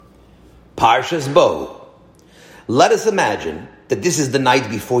Parshas Bo. Let us imagine that this is the night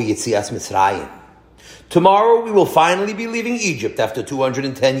before Yetzias Mitzrayim. Tomorrow we will finally be leaving Egypt after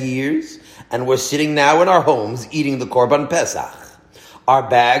 210 years, and we're sitting now in our homes eating the Korban Pesach. Our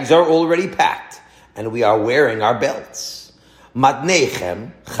bags are already packed, and we are wearing our belts.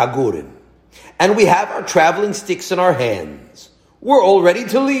 Matnechem chagurim. And we have our traveling sticks in our hands. We're all ready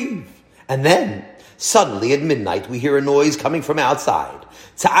to leave. And then, suddenly at midnight, we hear a noise coming from outside.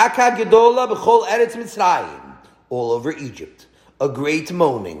 Tza'aka gedola b'chol eretz Mitzrayim. All over Egypt. A great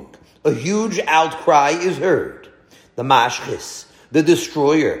moaning. A huge outcry is heard. The Mashchis, the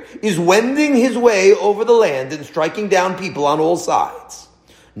destroyer, is wending his way over the land and striking down people on all sides.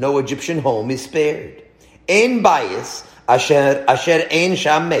 No Egyptian home is spared. Ein bayis asher ein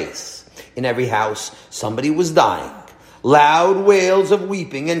sham meis. In every house, somebody was dying. Loud wails of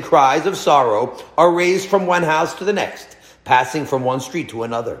weeping and cries of sorrow are raised from one house to the next, passing from one street to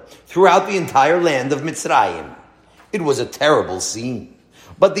another, throughout the entire land of Mitzrayim. It was a terrible scene,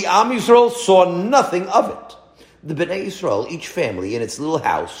 but the Am Yisrael saw nothing of it. The Bnei Yisrael, each family in its little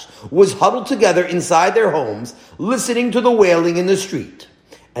house, was huddled together inside their homes, listening to the wailing in the street.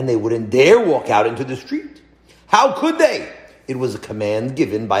 And they wouldn't dare walk out into the street. How could they? It was a command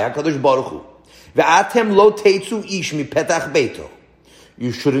given by HaKadosh Baruch Hu. Ve'atem lo teitzu ish mi petach beito.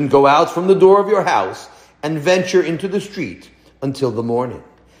 You shouldn't go out from the door of your house and venture into the street until the morning.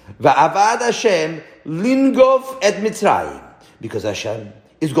 Ve'avad Hashem lingov et Mitzrayim. Because Hashem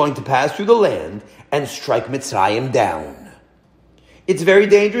is going to pass through the land and strike Mitzrayim down. It's very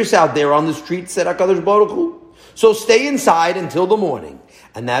dangerous out there on the streets, said HaKadosh Baruch Hu. So stay inside until the morning,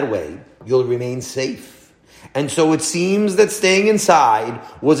 and that way you'll remain safe. And so it seems that staying inside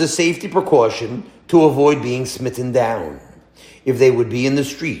was a safety precaution to avoid being smitten down. If they would be in the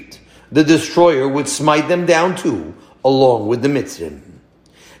street, the destroyer would smite them down too, along with the Mitzrim.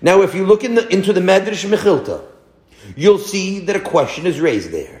 Now, if you look into the Medrash Mechilta, you'll see that a question is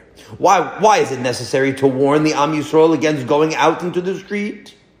raised there. Why is it necessary to warn the Am Yisrael against going out into the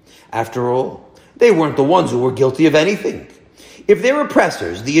street? After all, they weren't the ones who were guilty of anything. If their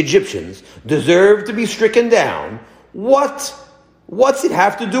oppressors, the Egyptians, deserve to be stricken down, what's it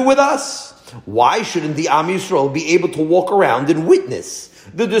have to do with us? Why shouldn't the Am Yisrael be able to walk around and witness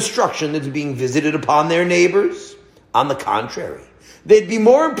the destruction that's being visited upon their neighbors? On the contrary, they'd be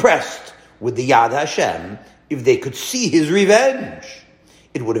more impressed with the Yad Hashem if they could see his revenge.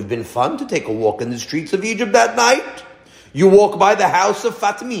 It would have been fun to take a walk in the streets of Egypt that night. You walk by the house of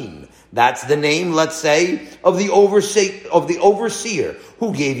Fatmin. That's the name, let's say, of the overseer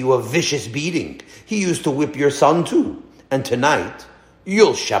who gave you a vicious beating. He used to whip your son too. And tonight,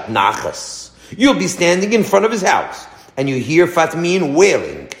 you'll shap nachas. You'll be standing in front of his house, and you hear Fatmin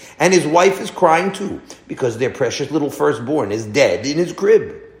wailing, and his wife is crying too, because their precious little firstborn is dead in his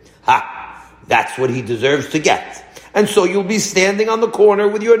crib. Ha! That's what he deserves to get. And so you'll be standing on the corner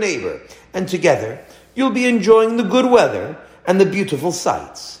with your neighbor, and together you'll be enjoying the good weather and the beautiful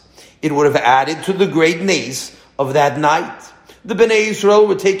sights. It would have added to the great nace of that night. The Bnei Yisrael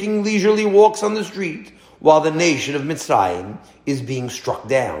were taking leisurely walks on the street while the nation of Mitzrayim is being struck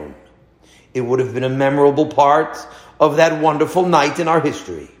down. It would have been a memorable part of that wonderful night in our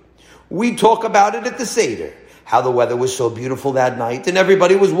history. We talk about it at the Seder, how the weather was so beautiful that night and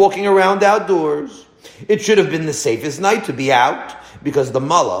everybody was walking around outdoors. It should have been the safest night to be out because the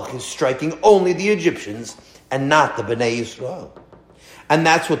Malach is striking only the Egyptians and not the Bnei Yisrael. And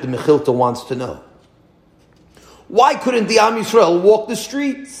that's what the Mechilta wants to know. Why couldn't the Am Yisrael walk the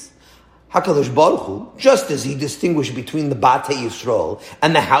streets? HaKadosh Baruch Hu, just as he distinguished between the Batei Yisrael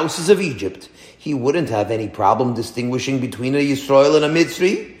and the houses of Egypt, he wouldn't have any problem distinguishing between a Yisrael and a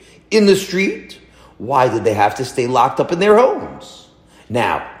Mitzri in the street. Why did they have to stay locked up in their homes?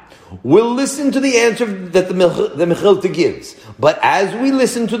 Now, we'll listen to the answer that the Mechilta gives. But as we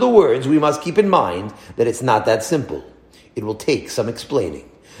listen to the words, we must keep in mind that it's not that simple. It will take some explaining.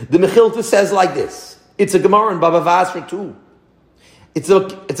 The Mechilta says like this. It's a Gemara in Bava Basra too. It's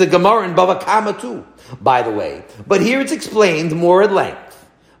a Gemara in Bava Kama too, by the way. But here it's explained more at length.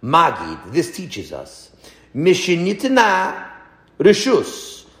 Magid, this teaches us. Mishinitana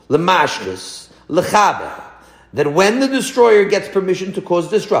Rishus Lemashris Lechaber. That when the destroyer gets permission to cause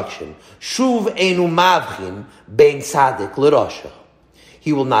destruction, Shuv Einu Mavchin Bein Tzaddik LeRosha.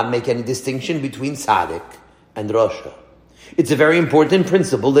 He will not make any distinction between Tzaddik and Rosha. It's a very important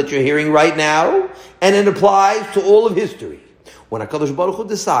principle that you're hearing right now, and it applies to all of history. When HaKadosh Baruch Hu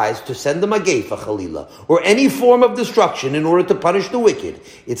decides to send a Magefa, Chalila, or any form of destruction in order to punish the wicked,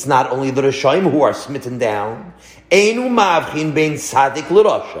 it's not only the Rashaim who are smitten down. Einu Mavchin Bein Tzaddik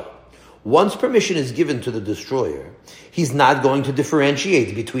LeRosha. Once permission is given to the destroyer, he's not going to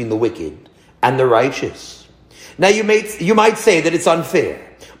differentiate between the wicked and the righteous. Now you might say that it's unfair,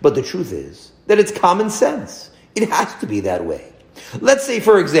 but the truth is that it's common sense. It has to be that way. Let's say,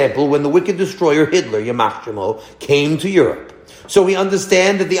 for example, when the wicked destroyer Hitler, Yamach Shemo, came to Europe. So we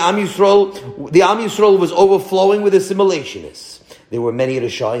understand that the Am Yisrael was overflowing with assimilationists. There were many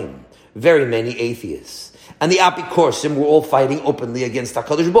Rishayim, very many atheists. And the Apikorsim were all fighting openly against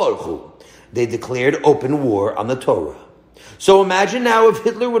HaKadosh Baruch Hu. They declared open war on the Torah. So imagine now if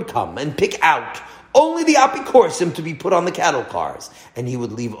Hitler would come and pick out only the Apikorsim to be put on the cattle cars, and he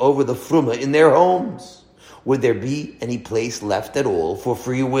would leave over the Fruma in their homes. Would there be any place left at all for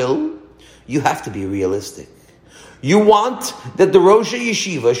free will? You have to be realistic. You want that the Rosh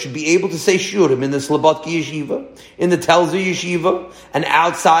Yeshiva should be able to say Shurim in the Slobodka Yeshiva, in the Telzer Yeshiva, and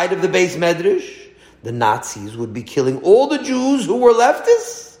outside of the Beis Medrash? The Nazis would be killing all the Jews who were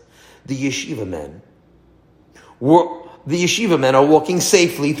leftists. The Yeshiva men are walking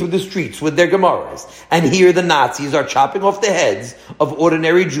safely through the streets with their Gemaras, and here the Nazis are chopping off the heads of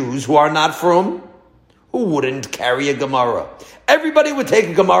ordinary Jews who are not from. Who wouldn't carry a Gemara? Everybody would take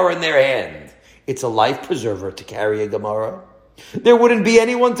a Gemara in their hand. It's a life preserver to carry a Gemara. There wouldn't be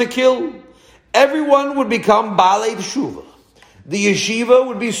anyone to kill. Everyone would become Baalei Teshuva. The yeshiva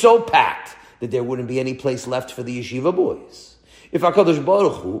would be so packed that there wouldn't be any place left for the yeshiva boys. If HaKadosh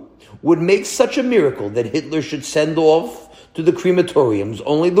Baruch Hu would make such a miracle that Hitler should send off to the crematoriums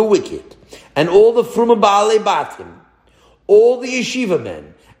only the wicked, and all the Fruma Baalei Batim, all the yeshiva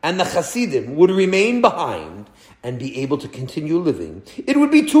men, and the Hasidim would remain behind and be able to continue living, it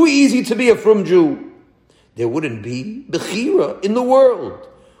would be too easy to be a frum Jew. There wouldn't be Bechira in the world.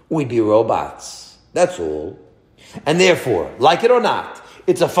 We'd be robots. That's all. And therefore, like it or not,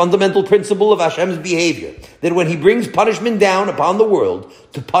 it's a fundamental principle of Hashem's behavior that when He brings punishment down upon the world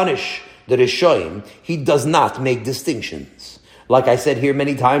to punish the Rishoyim, He does not make distinctions. Like I said here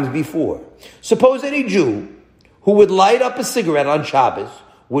many times before, suppose any Jew who would light up a cigarette on Shabbos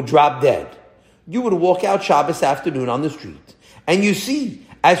would drop dead. You would walk out Shabbos afternoon on the street, and you see,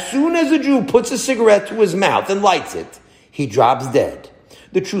 as soon as a Jew puts a cigarette to his mouth and lights it, he drops dead.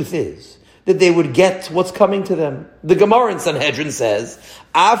 The truth is that they would get what's coming to them. The Gemara in Sanhedrin says,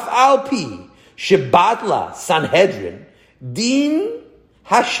 Af al pi shebatla Sanhedrin din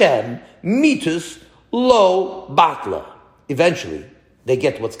Hashem mitus lo batla. Eventually, they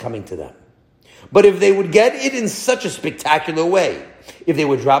get what's coming to them. But if they would get it in such a spectacular way, if they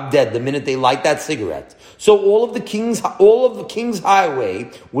would drop dead the minute they light that cigarette, so all of the king's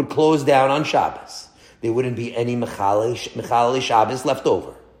highway would close down on Shabbos. There wouldn't be any Mechalei Shabbos left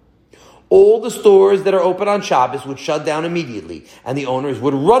over. All the stores that are open on Shabbos would shut down immediately, and the owners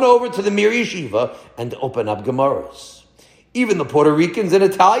would run over to the Mir Yeshiva and open up Gemaras. Even the Puerto Ricans and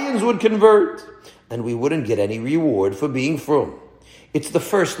Italians would convert, and we wouldn't get any reward for being frum. It's the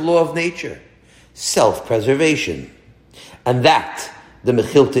first law of nature, self-preservation. And that, the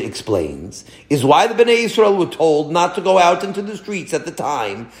Mechilta explains, is why the Bnei Yisrael were told not to go out into the streets at the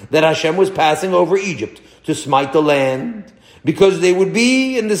time that Hashem was passing over Egypt to smite the land, because they would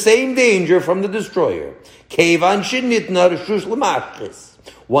be in the same danger from the destroyer. Kevan shenitna reshus l'mashchis.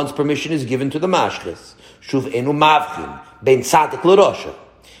 Once permission is given to the mashchis, shuv enu mavchin ben tzadik l'rosha.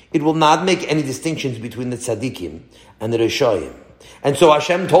 It will not make any distinctions between the tzaddikim and the reshoyim. And so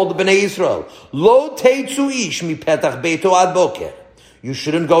Hashem told the Bnei Yisrael, Lo teitzu ish mi petach beito ad boker. You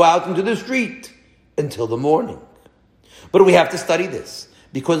shouldn't go out into the street until the morning. But we have to study this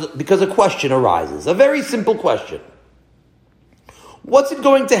because a question arises, a very simple question. What's it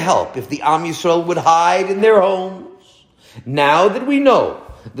going to help if the Am Yisrael would hide in their homes? Now that we know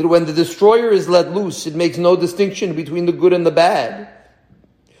that when the destroyer is let loose, it makes no distinction between the good and the bad.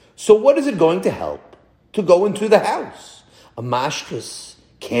 So what is it going to help to go into the house? A mashkes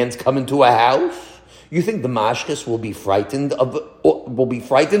can't come into a house. You think the mashkes will be frightened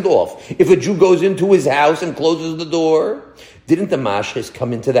off if a Jew goes into his house and closes the door? Didn't the mashkes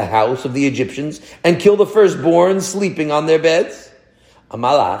come into the house of the Egyptians and kill the firstborn sleeping on their beds? A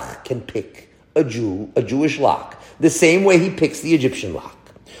malach can pick a Jewish lock, the same way he picks the Egyptian lock.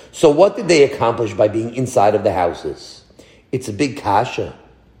 So what did they accomplish by being inside of the houses? It's a big kasha.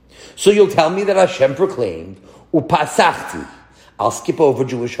 So you'll tell me that Hashem proclaimed, Upasachti, I'll skip over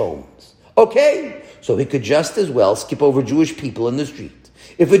Jewish homes. Okay, so he could just as well skip over Jewish people in the street.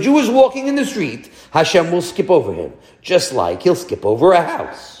 If a Jew is walking in the street, Hashem will skip over him, just like he'll skip over a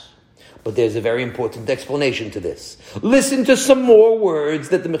house. But there's a very important explanation to this. Listen to some more words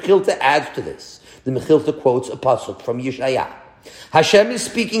that the Mechilta adds to this. The Mechilta quotes a pasuk from Yeshaya. Hashem is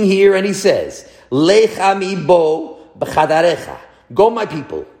speaking here and he says, Lecha mi bo b'chadarecha. Go, my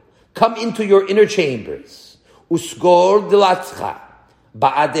people, come into your inner chambers. Usgor dilatzcha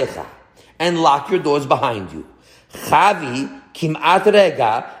ba'adecha. and lock your doors behind you. Chavi kim'at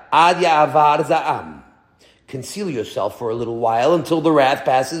rega ad ya'avar za'am. Conceal yourself for a little while until the wrath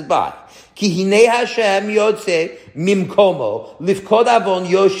passes by. Ki hinei Hashem yotze mimkomo lifkod avon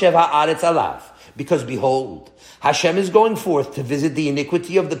yoshev ha'aretz alav. Because behold, Hashem is going forth to visit the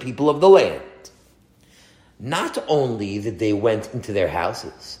iniquity of the people of the land. Not only that they went into their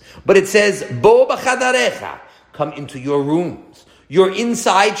houses, but it says, Bo b'chadarecha, come into your rooms, your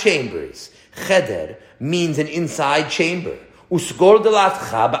inside chambers. Cheder means an inside chamber. Usgor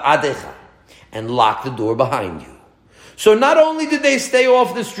delatcha ba'adecha, and lock the door behind you. So not only did they stay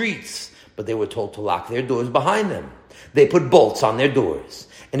off the streets, but they were told to lock their doors behind them. They put bolts on their doors.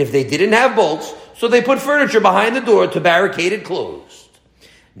 And if they didn't have bolts, so they put furniture behind the door to barricade it closed.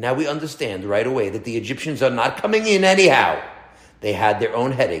 Now we understand right away that the Egyptians are not coming in anyhow. They had their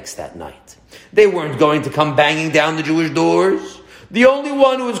own headaches that night. They weren't going to come banging down the Jewish doors. The only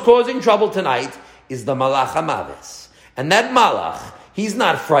one who is causing trouble tonight is the Malach HaMaves. And that Malach, he's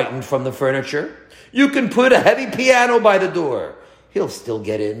not frightened from the furniture. You can put a heavy piano by the door. He'll still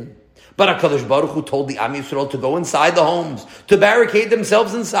get in. But HaKadosh Baruch Hu told the Am Yisrael to go inside the homes, to barricade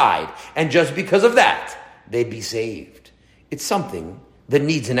themselves inside. And just because of that, they'd be saved. It's something that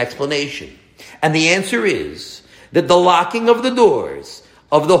needs an explanation. And the answer is that the locking of the doors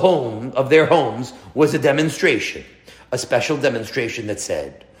of their homes was a demonstration, a special demonstration that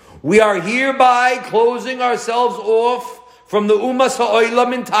said, we are hereby closing ourselves off from the Umas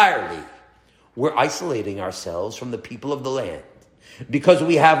HaOlam entirely. We're isolating ourselves from the people of the land because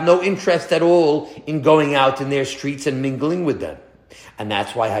we have no interest at all in going out in their streets and mingling with them. And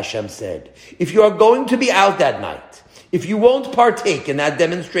that's why Hashem said, if you are going to be out that night, if you won't partake in that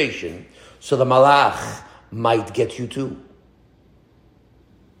demonstration, so the Malach might get you too.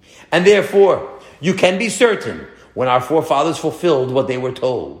 And therefore, you can be certain when our forefathers fulfilled what they were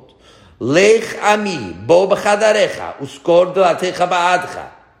told. Lech ami bo b'chadarecha uskor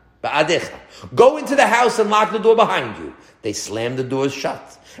delatecha ba'adecha. Go into the house and lock the door behind you. They slammed the doors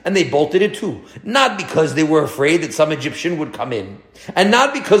shut. And they bolted it too. Not because they were afraid that some Egyptian would come in. And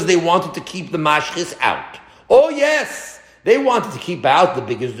not because they wanted to keep the mashchis out. Oh yes, they wanted to keep out the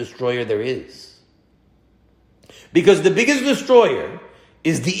biggest destroyer there is. Because the biggest destroyer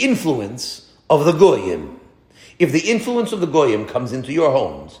is the influence of the goyim. If the influence of the goyim comes into your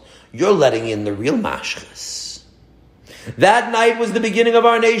homes, you're letting in the real mashchis. That night was the beginning of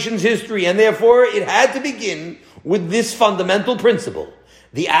our nation's history, and therefore it had to begin with this fundamental principle.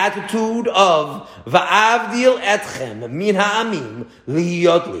 The attitude of Va'avdil etchem min ha'amim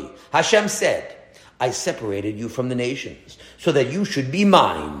lihiyot li. Hashem said, I separated you from the nations so that you should be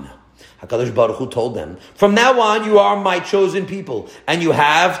mine. HaKadosh Baruch Hu told them, from now on you are my chosen people and you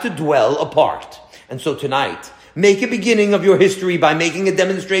have to dwell apart. And so tonight, make a beginning of your history by making a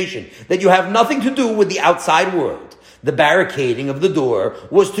demonstration that you have nothing to do with the outside world. The barricading of the door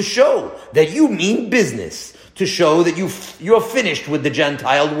was to show that you mean business, to show that you're finished with the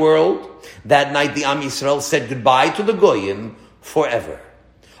Gentile world. That night the Am Yisrael said goodbye to the Goyim forever.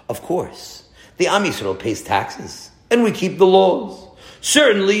 Of course, the Am Yisrael pays taxes, and we keep the laws.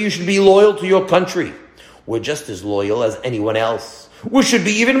 Certainly you should be loyal to your country. We're just as loyal as anyone else. We should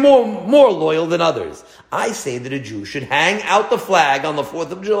be even more loyal than others. I say that a Jew should hang out the flag on the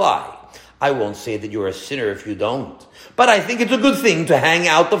 4th of July. I won't say that you're a sinner if you don't. But I think it's a good thing to hang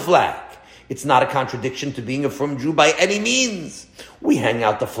out the flag. It's not a contradiction to being a frum Jew by any means. We hang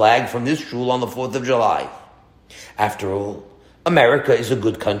out the flag from this shul on the 4th of July. After all, America is a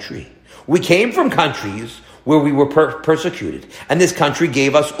good country. We came from countries where we were persecuted, and this country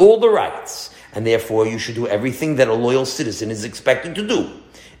gave us all the rights, and therefore you should do everything that a loyal citizen is expected to do,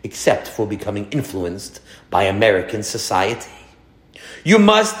 except for becoming influenced by American society. You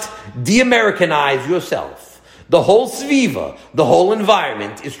must de-Americanize yourself. The whole sviva, the whole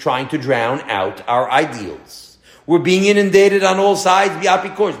environment is trying to drown out our ideals. We're being inundated on all sides by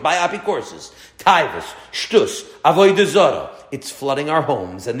apikourses, taivas, shtus, avodah zarah. It's flooding our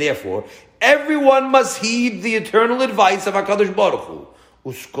homes, and therefore, everyone must heed the eternal advice of HaKadosh Baruch Hu.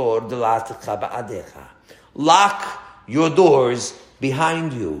 Uskor delatecha ba'adecha. Lock your doors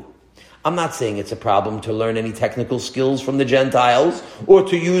behind you. I'm not saying it's a problem to learn any technical skills from the Gentiles or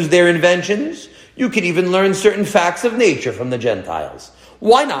to use their inventions. You can even learn certain facts of nature from the Gentiles.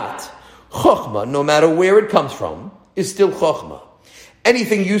 Why not? Chokhmah, no matter where it comes from, is still chokhmah.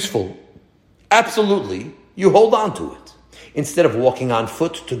 Anything useful, absolutely, you hold on to it. Instead of walking on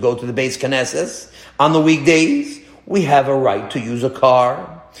foot to go to the Beis Knesset on the weekdays, we have a right to use a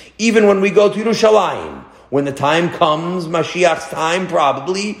car. Even when we go to Yerushalayim, when the time comes, Mashiach's time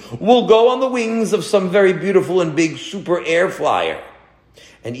probably, we'll go on the wings of some very beautiful and big super air flyer.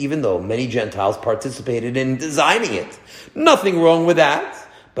 And even though many Gentiles participated in designing it, nothing wrong with that.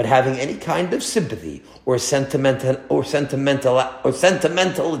 But having any kind of sympathy or sentimentality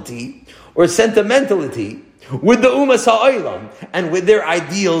with the Umas Ha'olam and with their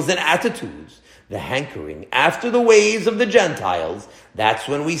ideals and attitudes, the hankering after the ways of the Gentiles, that's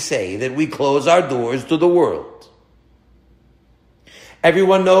when we say that we close our doors to the world.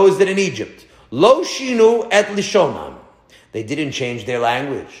 Everyone knows that in Egypt, Lo Shinu et Lishonam, they didn't change their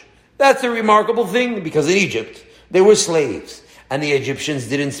language. That's a remarkable thing, because in Egypt, they were slaves, and the Egyptians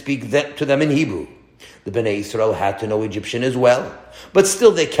didn't speak to them in Hebrew. The Bnei Israel had to know Egyptian as well, but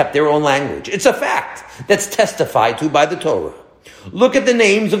still they kept their own language. It's a fact that's testified to by the Torah. Look at the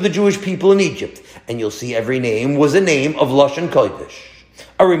names of the Jewish people in Egypt, and you'll see every name was a name of Lashon Kodesh.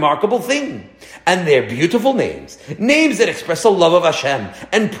 A remarkable thing. And they're beautiful names. Names that express a love of Hashem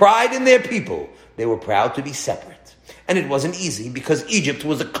and pride in their people. They were proud to be separate. And it wasn't easy, because Egypt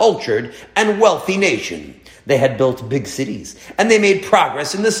was a cultured and wealthy nation. They had built big cities, and they made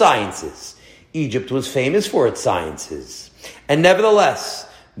progress in the sciences. Egypt was famous for its sciences. And nevertheless,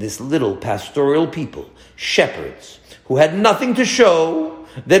 this little pastoral people, shepherds, who had nothing to show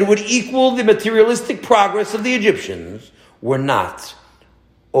that would equal the materialistic progress of the Egyptians, were not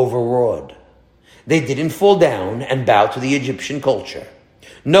overawed. They didn't fall down and bow to the Egyptian culture.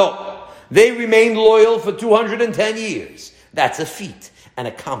 No, they remained loyal for 210 years. That's a feat, an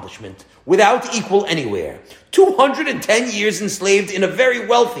accomplishment without equal anywhere. 210 years enslaved in a very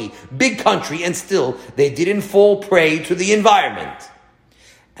wealthy, big country, and still they didn't fall prey to the environment.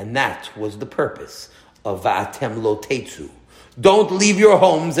 And that was the purpose of Va'atem Lo Tetzu. Don't leave your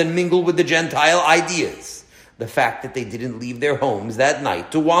homes and mingle with the Gentile ideas. The fact that they didn't leave their homes that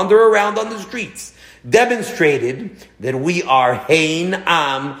night to wander around on the streets demonstrated that we are Hein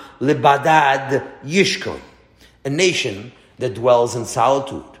Am Lebadad Yishkon, a nation that dwells in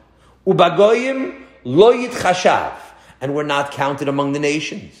solitude. Ubagoyim Lo Yitchashav, and we're not counted among the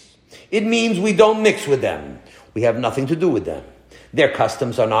nations. It means we don't mix with them. We have nothing to do with them. Their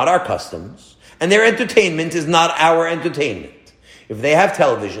customs are not our customs, and their entertainment is not our entertainment. If they have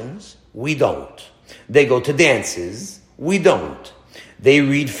televisions, we don't. They go to dances, we don't. They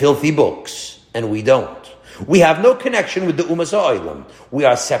read filthy books, and we don't. We have no connection with the Umas Ha'olam. We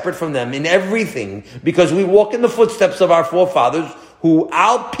are separate from them in everything, because we walk in the footsteps of our forefathers, who,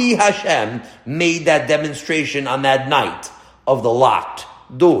 Al Pi Hashem, made that demonstration on that night of the locked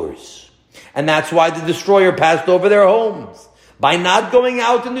doors. And that's why the destroyer passed over their homes. By not going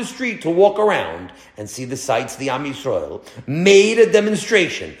out in the street to walk around and see the sights, the Am Yisrael made a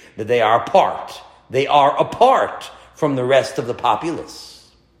demonstration that they are apart. They are apart from the rest of the populace.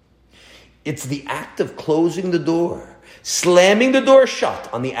 It's the act of closing the door, slamming the door shut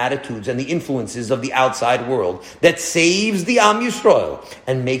on the attitudes and the influences of the outside world, that saves the Am Yisrael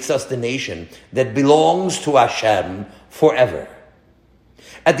and makes us the nation that belongs to Hashem forever.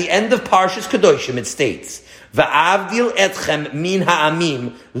 At the end of Parshas Kedoshim it states, Va'avdil etchem min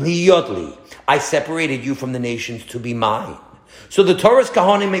ha'amim liyot li. I separated you from the nations to be mine. So the Torah's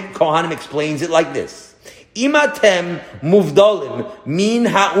Kohanim explains it like this: Imatem muvdalim min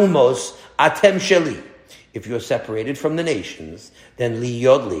ha'umos atem sheli. If you're separated from the nations, then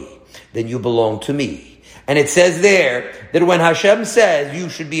liyot li, then you belong to me. And it says there that when Hashem says you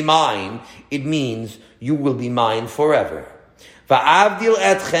should be mine, it means you will be mine forever. Va'avdil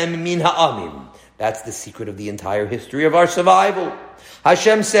etchem min ha'amim. That's the secret of the entire history of our survival.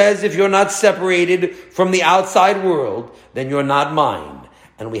 Hashem says, if you're not separated from the outside world, then you're not mine.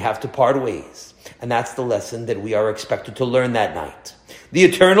 And we have to part ways. And that's the lesson that we are expected to learn that night. The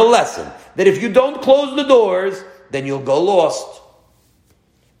eternal lesson, that if you don't close the doors, then you'll go lost.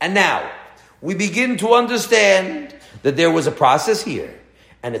 And now, we begin to understand that there was a process here,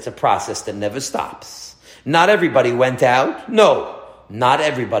 and it's a process that never stops. Not everybody went out. No, not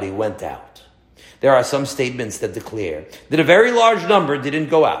everybody went out. There are some statements that declare that a very large number didn't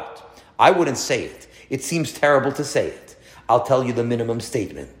go out. I wouldn't say it. It seems terrible to say it. I'll tell you the minimum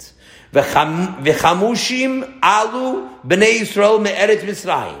statement. V'chamushim alu b'nei Yisrael me'eretz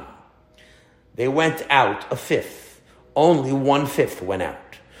Mitzrayim. They went out a fifth. Only 1/5 went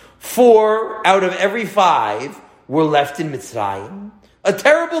out. 4 out of every 5 were left in Mitzrayim. A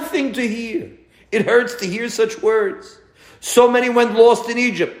terrible thing to hear. It hurts to hear such words. So many went lost in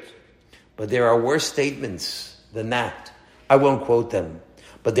Egypt. But there are worse statements than that. I won't quote them.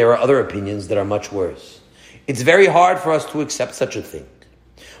 But there are other opinions that are much worse. It's very hard for us to accept such a thing.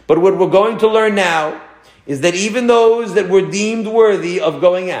 But what we're going to learn now is that even those that were deemed worthy of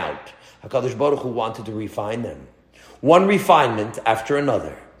going out, HaKadosh Baruch Hu wanted to refine them. One refinement after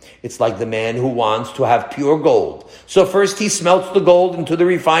another. It's like the man who wants to have pure gold. So first he smelts the gold into the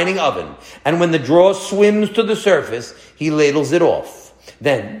refining oven, and when the dross swims to the surface, he ladles it off.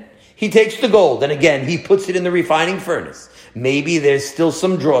 Then he takes the gold, and again he puts it in the refining furnace. Maybe there's still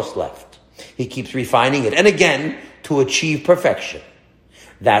some dross left. He keeps refining it, and again, to achieve perfection.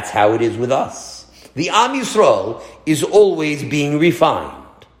 That's how it is with us. The Am Yisrael is always being refined.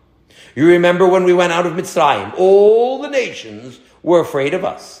 You remember when we went out of Mitzrayim, all the nations were afraid of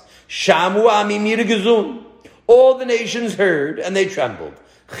us. Shamu amim yirgezun. All the nations heard and they trembled.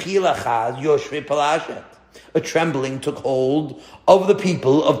 Chilachaz yoshve palashet. A trembling took hold of the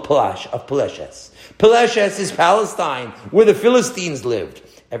people of Peleshes. Peleshes is Palestine, where the Philistines lived.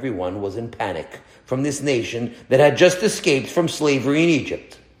 Everyone was in panic from this nation that had just escaped from slavery in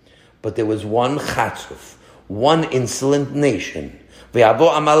Egypt. But there was one chatzuf, one insolent nation.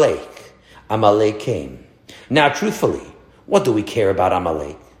 Ve'avo Amalek. Amalek came. Now, truthfully, what do we care about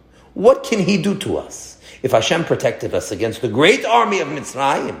Amalek? What can he do to us? If Hashem protected us against the great army of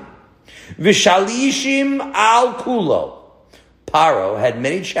Mitzrayim, Vishalishim al Kulo. Paro had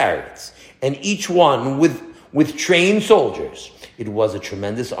many chariots, and each one with trained soldiers. It was a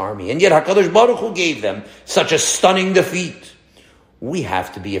tremendous army, and yet HaKadosh Baruch Hu gave them such a stunning defeat. We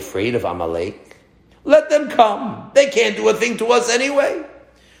have to be afraid of Amalek. Let them come. They can't do a thing to us anyway.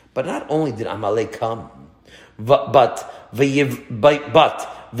 But not only did Amalek come, but v'yezanev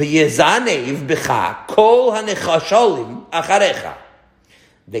b'cha kol hanechasholim acharecha.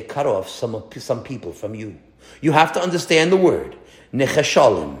 They cut off some people from you. You have to understand the word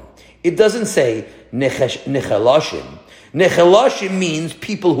nechasholim. It doesn't say nechalashim. Nechalashim means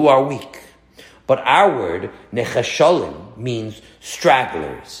people who are weak. But our word nechasholim means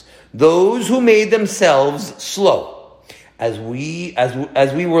stragglers, those who made themselves slow. As we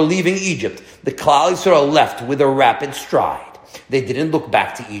were leaving Egypt, the Klal Yisrael left with a rapid stride. They didn't look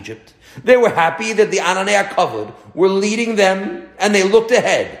back to Egypt. They were happy that the Ananei HaKavod were leading them, and they looked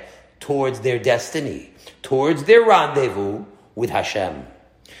ahead towards their destiny, towards their rendezvous with Hashem.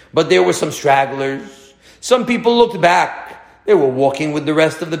 But there were some stragglers. Some people looked back. They were walking with the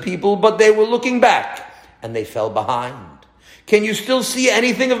rest of the people, but they were looking back, and they fell behind. Can you still see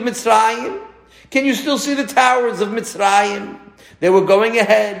anything of Mitzrayim? Can you still see the towers of Mitzrayim? They were going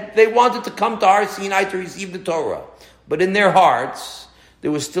ahead. They wanted to come to Har Sinai to receive the Torah. But in their hearts,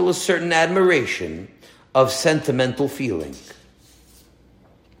 there was still a certain admiration of sentimental feeling.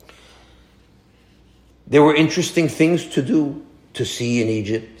 There were interesting things to do, to see in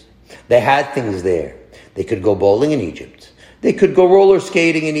Egypt. They had things there. They could go bowling in Egypt. They could go roller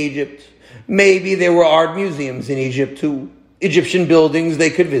skating in Egypt. Maybe there were art museums in Egypt too. Egyptian buildings they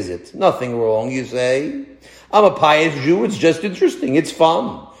could visit. Nothing wrong, you say. I'm a pious Jew, it's just interesting, it's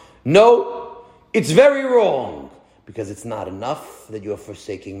fun. No, it's very wrong, because it's not enough that you're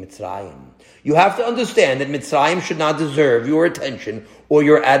forsaking Mitzrayim. You have to understand that Mitzrayim should not deserve your attention or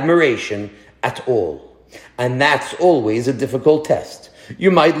your admiration at all. And that's always a difficult test.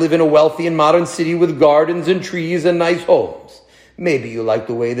 You might live in a wealthy and modern city with gardens and trees and nice homes. Maybe you like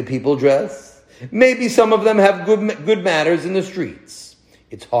the way the people dress. Maybe some of them have good manners in the streets.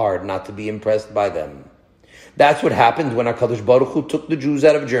 It's hard not to be impressed by them. That's what happened when HaKadosh Baruch Hu took the Jews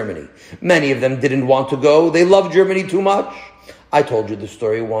out of Germany. Many of them didn't want to go. They loved Germany too much. I told you the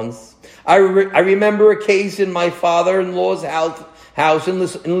story once. I remember a case in my father-in-law's house in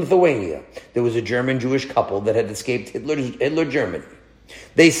Lithuania. There was a German-Jewish couple that had escaped Hitler Germany.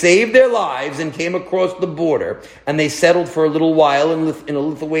 They saved their lives and came across the border, and they settled for a little while in a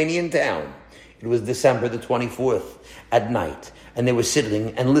Lithuanian town. It was December the 24th at night, and they were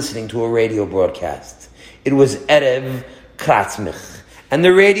sitting and listening to a radio broadcast. It was Erev Kratzmich, and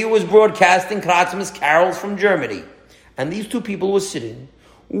the radio was broadcasting Kratzmich's carols from Germany. And these two people were sitting,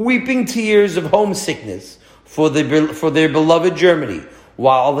 weeping tears of homesickness for their beloved Germany,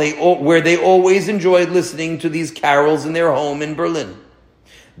 where they always enjoyed listening to these carols in their home in Berlin.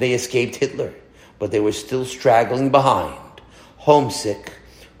 They escaped Hitler, but they were still straggling behind, homesick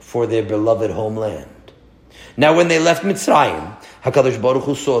for their beloved homeland. Now, when they left Mitzrayim, HaKadosh Baruch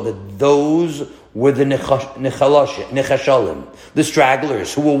Hu saw that those were the nechashalim, the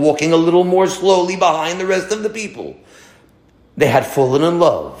stragglers who were walking a little more slowly behind the rest of the people. They had fallen in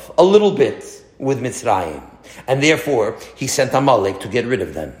love a little bit with Mitzrayim, and therefore he sent Amalek to get rid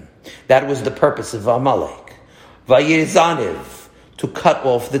of them. That was the purpose of Amalek. Vayezanev, to cut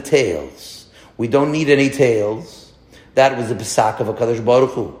off the tails. We don't need any tails. That was the Pesach of HaKadosh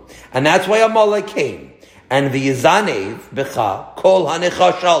Baruch Hu. And that's why Amalek came. And V'yezanev b'cha kol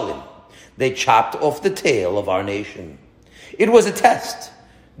hanechashalim. They chopped off the tail of our nation. It was a test.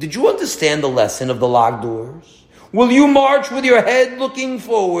 Did you understand the lesson of the locked doors? Will you march with your head looking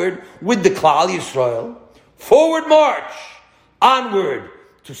forward with the Klal Yisrael? Forward march, onward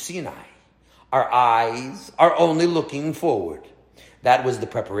to Sinai. Our eyes are only looking forward. That was the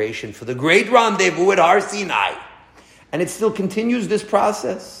preparation for the great rendezvous at Har Sinai. And it still continues this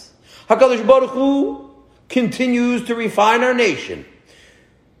process. HaKadosh Baruch Hu continues to refine our nation.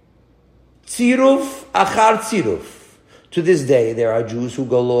 Tziruf achar tziruf. To this day, there are Jews who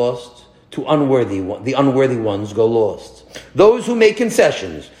go lost, the unworthy ones go lost. Those who make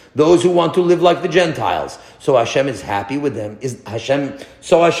concessions, those who want to live like the Gentiles. So Hashem is happy with them.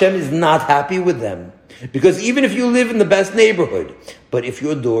 Hashem is not happy with them. Because even if you live in the best neighborhood, but if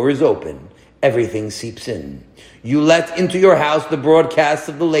your door is open, everything seeps in. You let into your house the broadcasts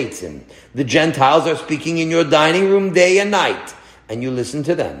of the Leitzim. The Gentiles are speaking in your dining room day and night, and you listen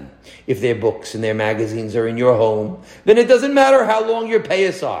to them. If their books and their magazines are in your home, then it doesn't matter how long your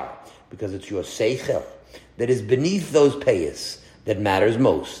payas are, because it's your seichel that is beneath those payas that matters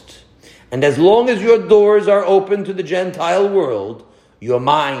most. And as long as your doors are open to the Gentile world, your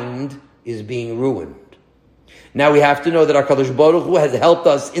mind is being ruined. Now we have to know that our HaKadosh Baruch Hu has helped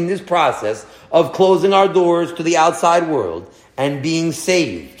us in this process of closing our doors to the outside world and being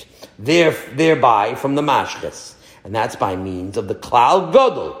saved thereby from the mashches. And that's by means of the Klal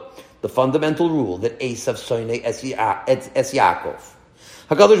Gadol, the fundamental rule that Esav Soinei Es Yaakov.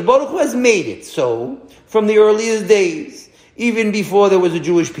 HaKadosh Baruch Hu has made it so from the earliest days, even before there was a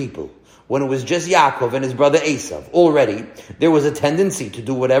Jewish people. When it was just Yaakov and his brother Esav, already there was a tendency to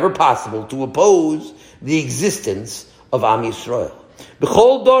do whatever possible to oppose the existence of Am Yisrael.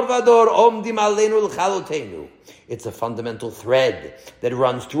 B'chol dor vador omdim aleinu l'chalotenu. It's a fundamental thread that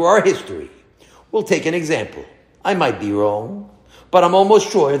runs through our history. We'll take an example. I might be wrong, but I'm almost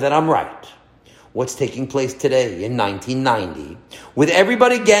sure that I'm right. What's taking place today in 1990, with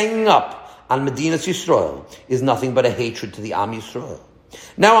everybody ganging up on Medinas Yisrael, is nothing but a hatred to the Am Yisrael.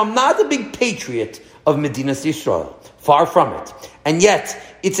 Now, I'm not a big patriot of Medinas Yisrael, far from it. And yet,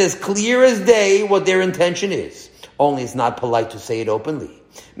 it's as clear as day what their intention is. Only it's not polite to say it openly.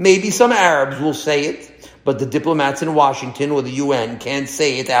 Maybe some Arabs will say it, but the diplomats in Washington or the UN can't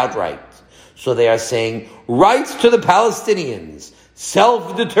say it outright. So they are saying, rights to the Palestinians,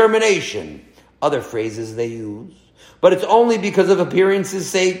 self-determination, other phrases they use. But it's only because of appearance's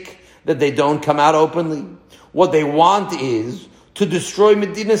sake that they don't come out openly. What they want is to destroy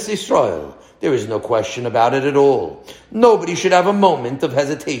Medinas Yisrael. There is no question about it at all. Nobody should have a moment of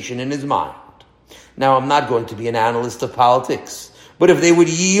hesitation in his mind. Now, I'm not going to be an analyst of politics, but if they would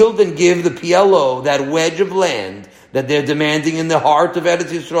yield and give the PLO that wedge of land that they're demanding in the heart of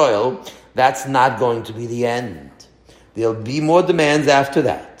Eretz Yisrael, that's not going to be the end. There'll be more demands after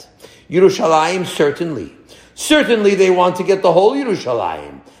that. Yerushalayim, certainly. Certainly they want to get the whole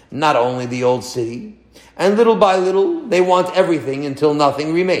Yerushalayim, not only the old city. And little by little, they want everything until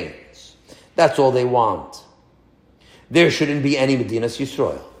nothing remains. That's all they want. There shouldn't be any Medinas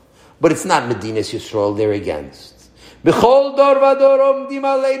Yisrael. But it's not Medinas Yisrael they're against. B'chol dor vador omdim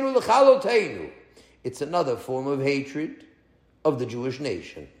aleinu l'chalotenu. It's another form of hatred of the Jewish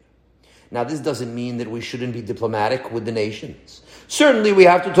nation. Now, this doesn't mean that we shouldn't be diplomatic with the nations. Certainly, we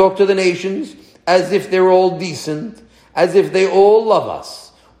have to talk to the nations as if they're all decent, as if they all love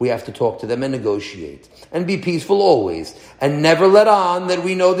us. We have to talk to them and negotiate and be peaceful always and never let on that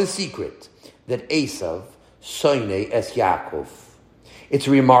we know the secret that Esav Soinei Es Yaakov. It's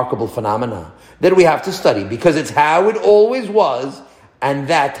a remarkable phenomena that we have to study because it's how it always was and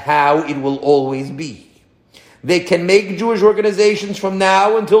that's how it will always be. They can make Jewish organizations from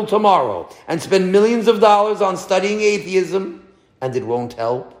now until tomorrow and spend millions of dollars on studying atheism, and it won't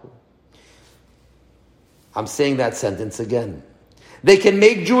help. I'm saying that sentence again. They can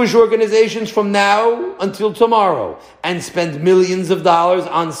make Jewish organizations from now until tomorrow and spend millions of dollars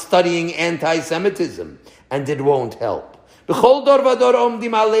on studying anti-Semitism, and it won't help. That's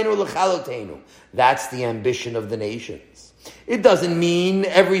the ambition of the nations. It doesn't mean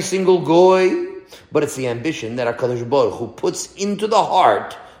every single goy, but it's the ambition that HaKadosh Baruch Hu puts into the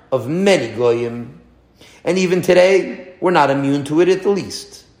heart of many goyim. And even today, we're not immune to it at the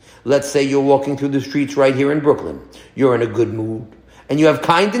least. Let's say you're walking through the streets right here in Brooklyn. You're in a good mood, and you have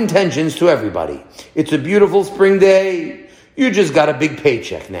kind intentions to everybody. It's a beautiful spring day. You just got a big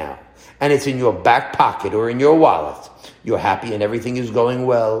paycheck now, and it's in your back pocket or in your wallet. You're happy and everything is going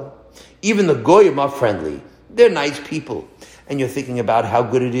well. Even the goyim are friendly. They're nice people. And you're thinking about how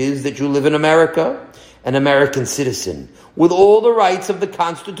good it is that you live in America, an American citizen, with all the rights of the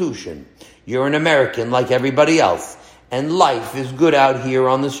Constitution. You're an American like everybody else, and life is good out here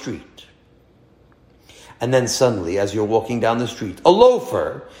on the street. And then suddenly, as you're walking down the street, a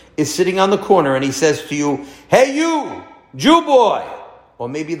loafer is sitting on the corner and he says to you, "Hey you, Jew boy!" Or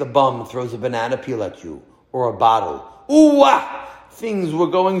maybe the bum throws a banana peel at you, or a bottle. Ooh-wah! Things were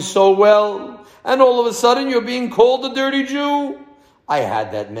going so well, and all of a sudden you're being called a dirty Jew. I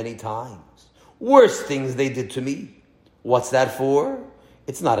had that many times. Worse things they did to me. What's that for?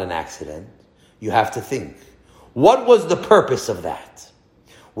 It's not an accident. You have to think. What was the purpose of that?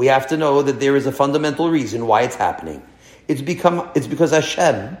 We have to know that there is a fundamental reason why it's happening. It's because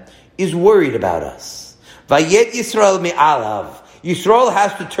Hashem is worried about us. Vayet Yisrael me'alav. Yisrael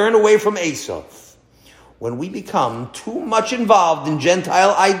has to turn away from Esav. When we become too much involved in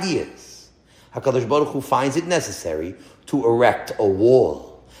Gentile ideas, HaKadosh Baruch Hu finds it necessary to erect a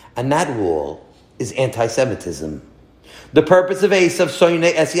wall. And that wall is anti-Semitism. The purpose of Esav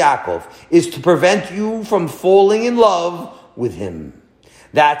Soynei Es Yaakov is to prevent you from falling in love with him.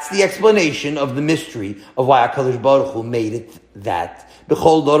 That's the explanation of the mystery of why HaKadosh Baruch Hu made it that.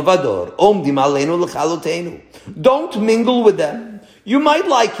 B'chol dor vador, omdim aleinu l'chalotenu. Don't mingle with them. You might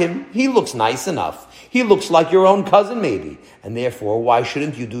like him. He looks nice enough. He looks like your own cousin maybe. And therefore, why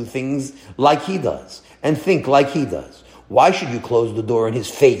shouldn't you do things like he does? And think like he does? Why should you close the door in his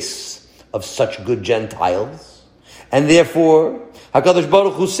face of such good Gentiles? And therefore, HaKadosh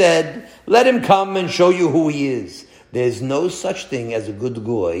Baruch Hu said, let him come and show you who he is. There's no such thing as a good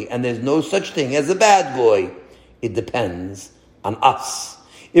goy, and there's no such thing as a bad goy. It depends on us.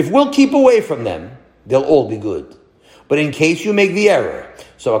 If we'll keep away from them, they'll all be good. But in case you make the error,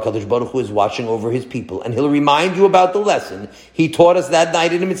 so HaKadosh Baruch Hu is watching over his people, and he'll remind you about the lesson he taught us that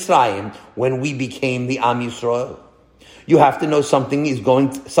night in Mitzrayim when we became the Am Yisrael. You have to know something's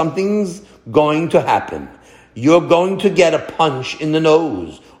going to happen. You're going to get a punch in the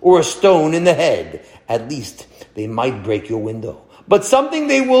nose or a stone in the head. At least they might break your window. But something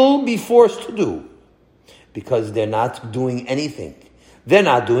they will be forced to do because they're not doing anything. They're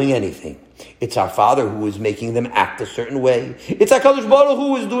not doing anything. It's our Father who is making them act a certain way. It's HaKadosh Baruch Hu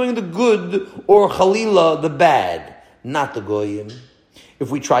who is doing the good or Chalila, the bad, not the Goyim. If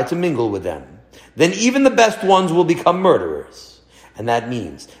we try to mingle with them, then even the best ones will become murderers. And that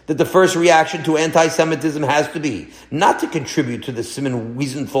means that the first reaction to anti-Semitism has to be not to contribute to the Simon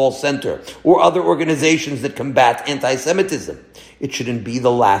Wiesenthal Center or other organizations that combat anti-Semitism. It shouldn't be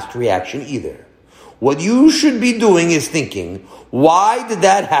the last reaction either. What you should be doing is thinking, why did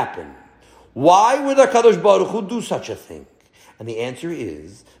that happen? Why would HaKadosh Baruch Hu do such a thing? And the answer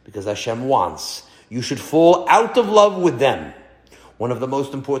is because Hashem wants you should fall out of love with them. One of the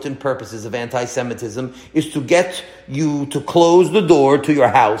most important purposes of anti-Semitism is to get you to close the door to your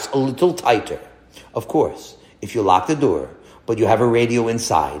house a little tighter. Of course, if you lock the door, but you have a radio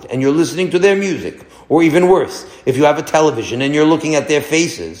inside and you're listening to their music, or even worse, if you have a television and you're looking at their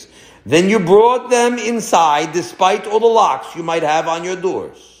faces, then you brought them inside despite all the locks you might have on your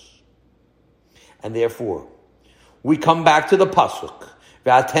doors. And therefore, we come back to the pasuk,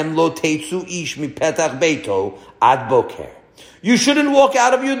 V'atem lo teitzu ish mipetach beito ad boker. You shouldn't walk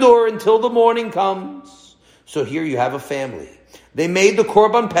out of your door until the morning comes. So here you have a family. They made the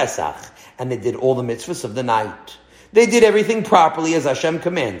Korban Pesach, and they did all the mitzvahs of the night. They did everything properly as Hashem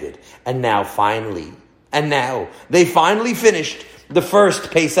commanded. And now they finally finished the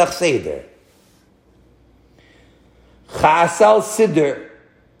first Pesach Seder. Chasal Siddur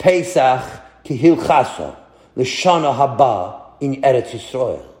Pesach Kihilchaso L'Shana Haba in Eretz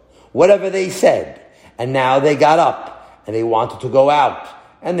Yisrael. Whatever they said. And now they got up. And they wanted to go out,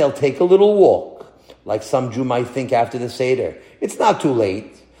 and they'll take a little walk, like some Jew might think after the Seder. It's not too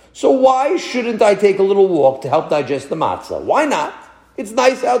late. So why shouldn't I take a little walk to help digest the matzah? Why not? It's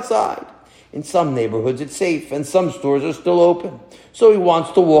nice outside. In some neighborhoods it's safe, and some stores are still open. So he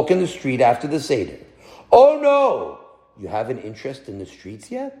wants to walk in the street after the Seder. Oh no! You have an interest in the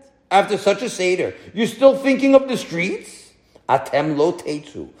streets yet? After such a Seder, you're still thinking of the streets? Atem lo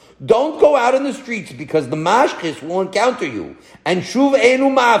teitzu. Don't go out in the streets because the mashchis will encounter you. And shuv enu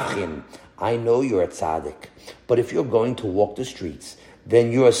mavchin. I know you're a tzaddik, but if you're going to walk the streets,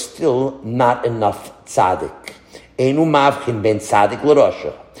 then you're still not enough tzaddik. Enu mavchin ben tzaddik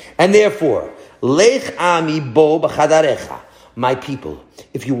l'rosha. And therefore, lech ami bo b'chadarecha. My people,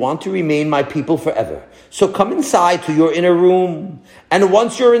 if you want to remain my people forever, so come inside to your inner room. And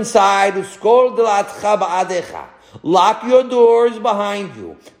once you're inside, uskol delatcha ba'adecha. Lock your doors behind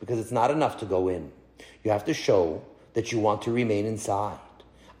you, because it's not enough to go in. You have to show that you want to remain inside.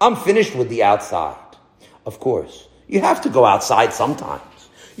 I'm finished with the outside. Of course, you have to go outside sometimes.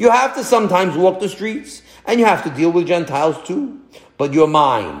 You have to sometimes walk the streets, and you have to deal with Gentiles too. But your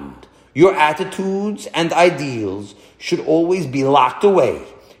mind, your attitudes and ideals should always be locked away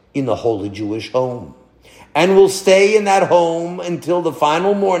in the holy Jewish home. and will stay in that home until the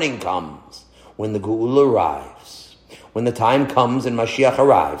final morning comes, when the Geula arrives. When the time comes and Mashiach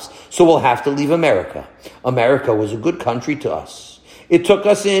arrives, so we'll have to leave America. America was a good country to us. It took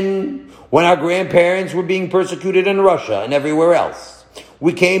us in when our grandparents were being persecuted in Russia and everywhere else.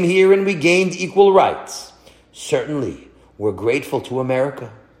 We came here and we gained equal rights. Certainly, we're grateful to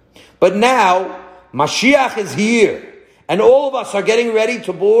America. But now, Mashiach is here. And all of us are getting ready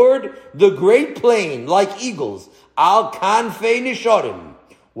to board the great plane like eagles. Al Kanfei Nisharim.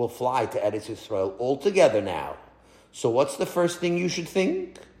 We'll fly to Eretz Yisrael all together now. So what's the first thing you should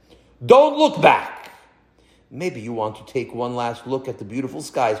think? Don't look back. Maybe you want to take one last look at the beautiful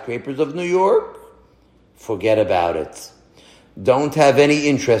skyscrapers of New York? Forget about it. Don't have any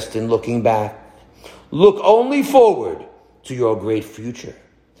interest in looking back. Look only forward to your great future.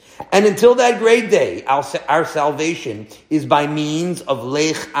 And until that great day, our salvation is by means of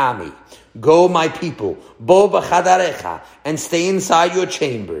Lech Ami. Go, my people, bo b'chadarecha, and stay inside your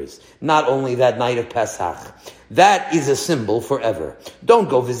chambers. Not only that night of Pesach. That is a symbol forever. Don't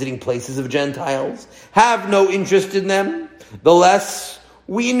go visiting places of Gentiles. Have no interest in them. The less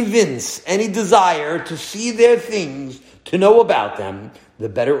we evince any desire to see their things, to know about them, the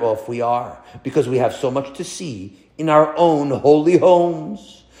better off we are. Because we have so much to see in our own holy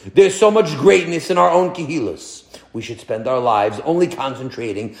homes. There's so much greatness in our own kehilas. We should spend our lives only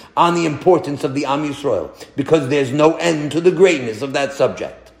concentrating on the importance of the Am Yisrael, because there's no end to the greatness of that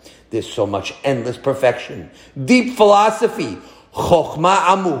subject. There's so much endless perfection, deep philosophy, chokhmah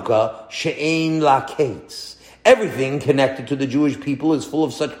amuka she'ein la kates. Everything connected to the Jewish people is full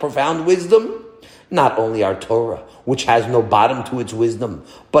of such profound wisdom. Not only our Torah, which has no bottom to its wisdom,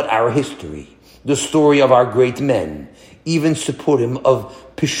 but our history, the story of our great men, even Sippurim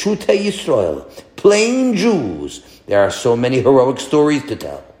of Peshutei Yisrael, plain Jews. There are so many heroic stories to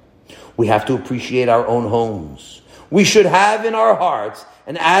tell. We have to appreciate our own homes. We should have in our hearts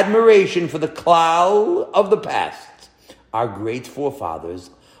an admiration for the klal of the past, our great forefathers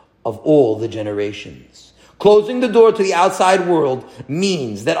of all the generations. Closing the door to the outside world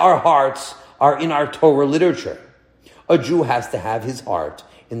means that our hearts are in our Torah literature. A Jew has to have his heart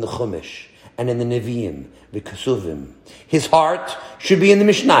in the Chumash and in the Nevi'im, the Kesuvim. His heart should be in the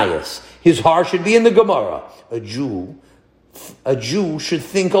Mishnayos. His heart should be in the Gemara. A Jew should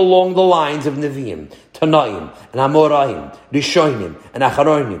think along the lines of Nevi'im, Tanaim, and Amoraim, Rishonim, and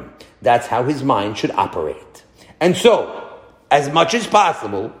Acharonim. That's how his mind should operate. And so, as much as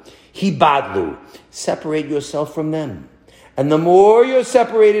possible, Hibadlu, separate yourself from them. And the more you're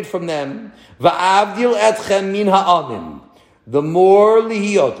separated from them, Va'avdil etchem min ha'amim, the more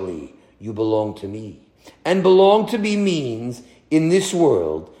lihiotli, you belong to me. And belong to me means in this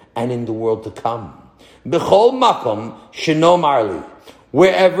world and in the world to come. B'chol makom shenomar li,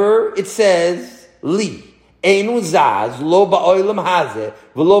 wherever it says li, einu zaz, lo ba'olam hazeh,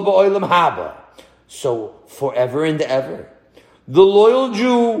 v'lo ba'olam haba. So forever and ever. The loyal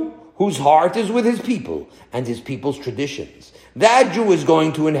Jew whose heart is with his people and his people's traditions, that Jew is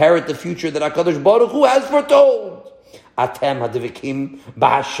going to inherit the future that HaKadosh Baruch Hu has foretold. Atem hadivikim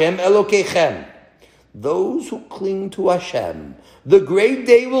b'Hashem Elokeichem. Those who cling to Hashem, the great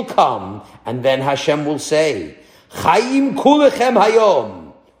day will come, and then Hashem will say, Chaim kulechem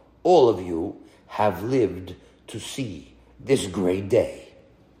hayom. All of you have lived to see this great day.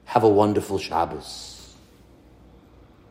 Have a wonderful Shabbos.